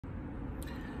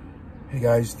Hey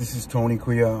guys, this is Tony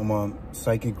Kuya. I'm a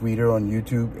psychic reader on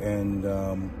YouTube,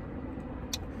 and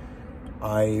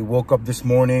I woke up this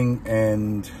morning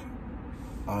and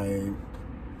I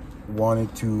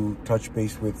wanted to touch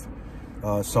base with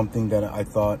something that I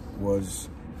thought was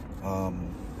a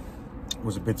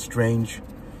bit strange.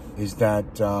 Is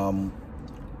that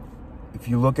if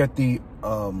you look at the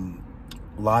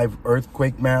live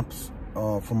earthquake maps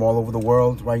from all over the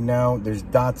world right now, there's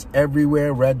dots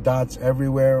everywhere, red dots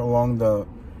everywhere along the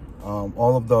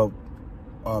all of the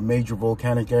major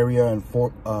volcanic area and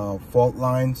fault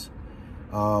lines.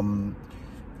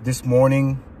 This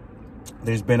morning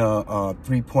there's been a I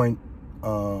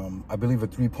believe a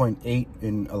 3.8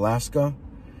 in Alaska.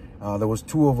 There was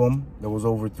two of them. There was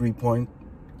over 3 point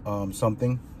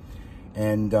something,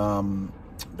 and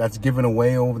that's given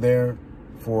away over there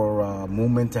for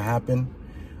movement to happen.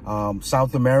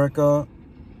 South America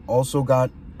also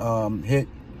got hit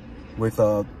with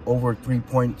over 3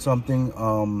 point something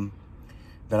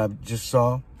that I just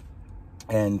saw.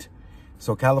 And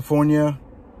so California,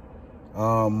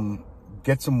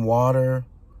 get some water,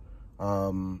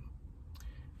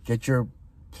 get your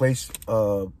place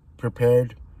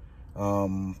prepared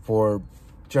for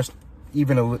just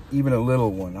even a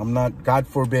little one. I'm not, God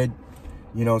forbid,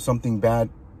 you know, something bad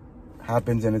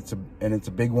happens and it's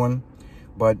a big one.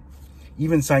 But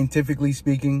even scientifically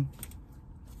speaking,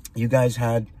 you guys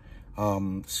had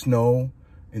snow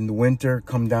in the winter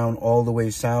come down all the way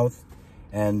south,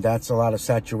 and that's a lot of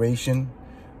saturation.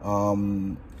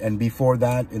 And before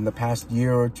that, in the past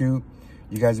year or two,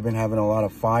 you guys have been having a lot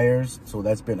of fires, so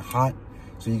that's been hot.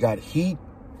 So you got heat,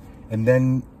 and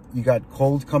then you got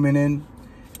cold coming in.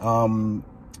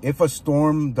 If a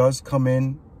storm does come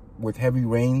in with heavy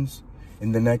rains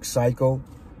in the next cycle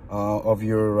of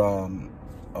your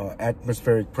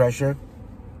atmospheric pressure,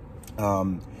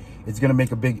 it's going to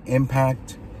make a big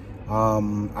impact.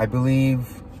 I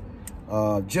believe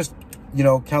just, you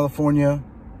know, California,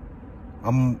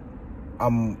 I'm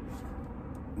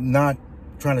not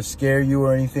trying to scare you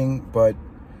or anything, but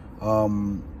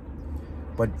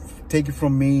take it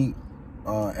from me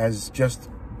as just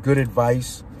good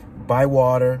advice. Buy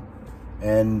water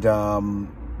and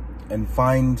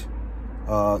find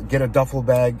get a duffel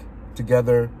bag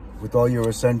together with all your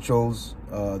essentials,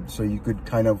 so you could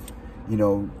kind of, you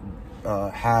know,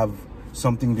 have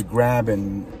something to grab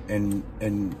and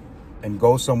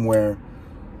go somewhere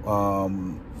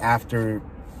after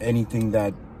anything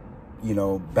that, you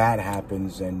know, bad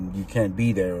happens and you can't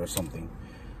be there or something.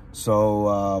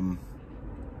 So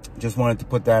just wanted to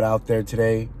put that out there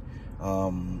today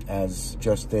as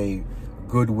just a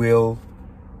goodwill,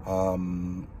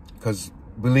 because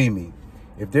believe me,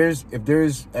 if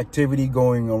there's activity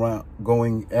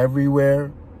going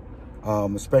everywhere,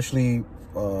 especially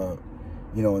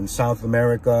you know, in South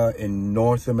America, in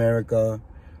North America,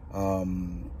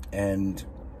 and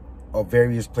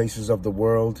various places of the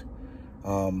world,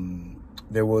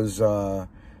 there was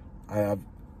I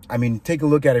mean, take a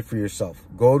look at it for yourself.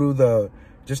 Go to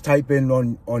just type in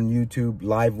on YouTube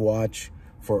live watch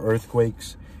for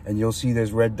earthquakes, and you'll see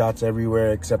there's red dots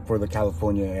everywhere except for the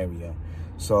California area.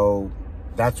 So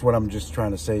that's what I'm just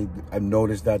trying to say. I've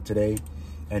noticed that today.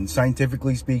 And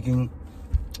scientifically speaking,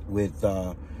 with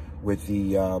the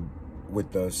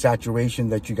saturation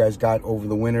that you guys got over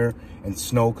the winter and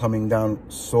snow coming down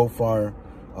so far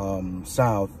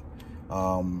south,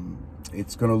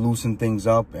 it's gonna loosen things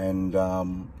up, and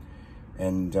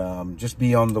just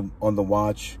be on the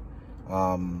watch,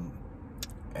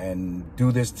 and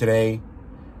do this today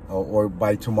or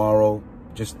by tomorrow.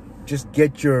 Just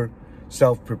get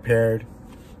yourself prepared,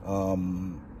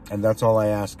 and that's all I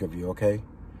ask of you. Okay,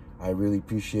 I really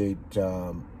appreciate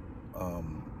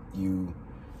you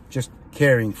just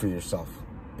caring for yourself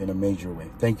in a major way.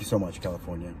 Thank you so much,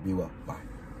 California. Be well. Bye.